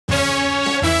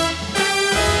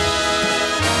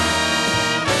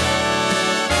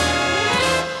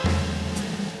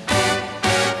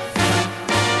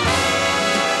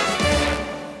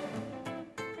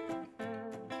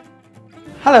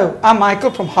Hello, I'm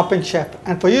Michael from Hopping Chef,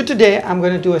 and for you today I'm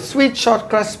going to do a sweet short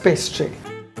crust pastry.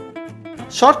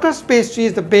 Short crust pastry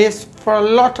is the base for a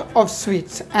lot of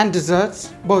sweets and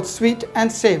desserts, both sweet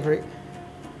and savory.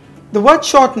 The word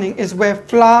shortening is where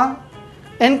flour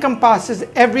encompasses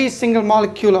every single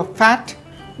molecule of fat,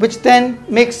 which then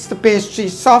makes the pastry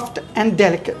soft and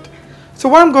delicate. So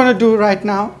what I'm going to do right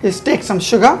now is take some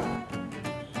sugar,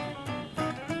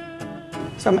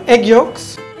 some egg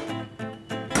yolks,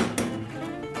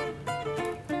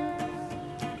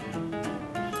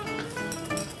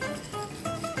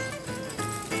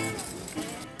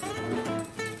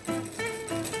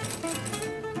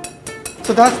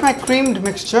 so that's my creamed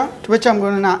mixture, to which I'm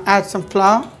going to now add some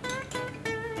flour.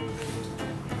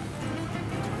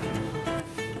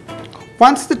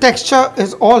 Once the texture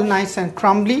is all nice and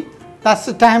crumbly, that's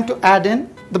the time to add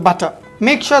in the butter.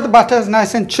 Make sure the butter is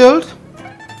nice and chilled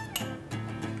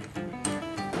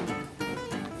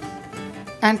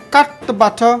and cut the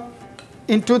butter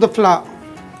into the flour.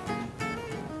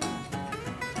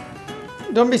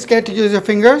 Don't be scared to use your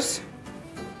fingers.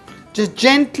 Just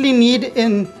gently knead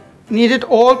it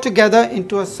all together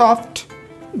into a soft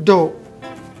dough,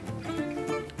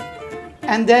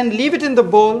 and then leave it in the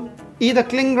bowl, either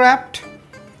cling wrapped,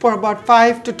 for about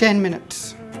 5 to 10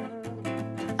 minutes.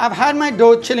 I've had my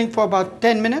dough chilling for about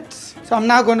 10 minutes, so I'm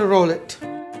now going to roll it.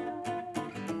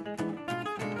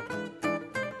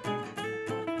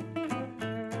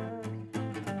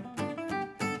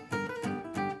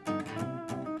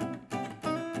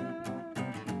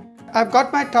 I've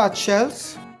got my tart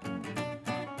shells.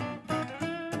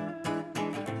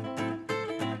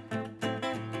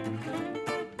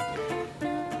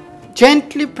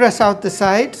 Gently press out the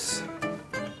sides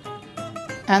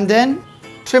and then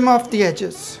trim off the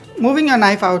edges, moving your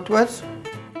knife outwards.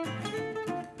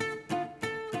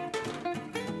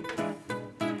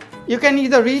 You can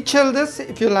either re-chill this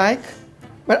if you like,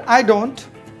 but I don't,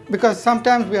 because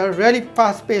sometimes we are really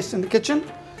fast-paced in the kitchen.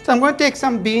 So I'm going to take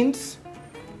some beans,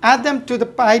 add them to the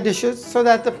pie dishes so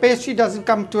that the pastry doesn't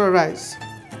come to a rise.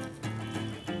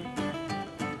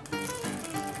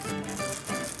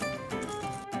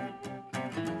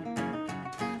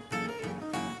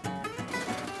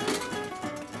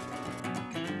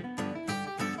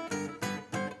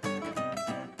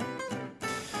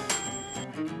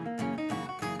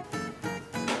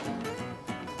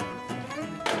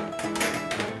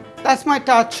 That's my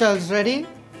tart shells ready.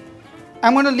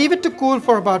 I'm going to leave it to cool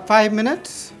for about 5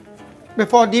 minutes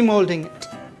before demolding it.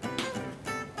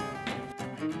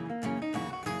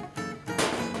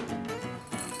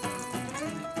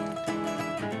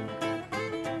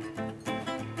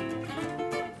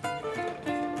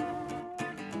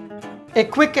 A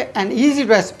quick and easy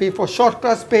recipe for short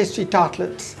crust pastry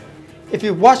tartlets. If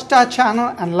you've watched our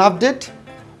channel and loved it,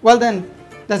 well then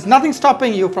there's nothing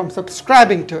stopping you from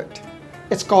subscribing to it.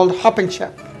 It's called Hopping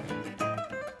Chef.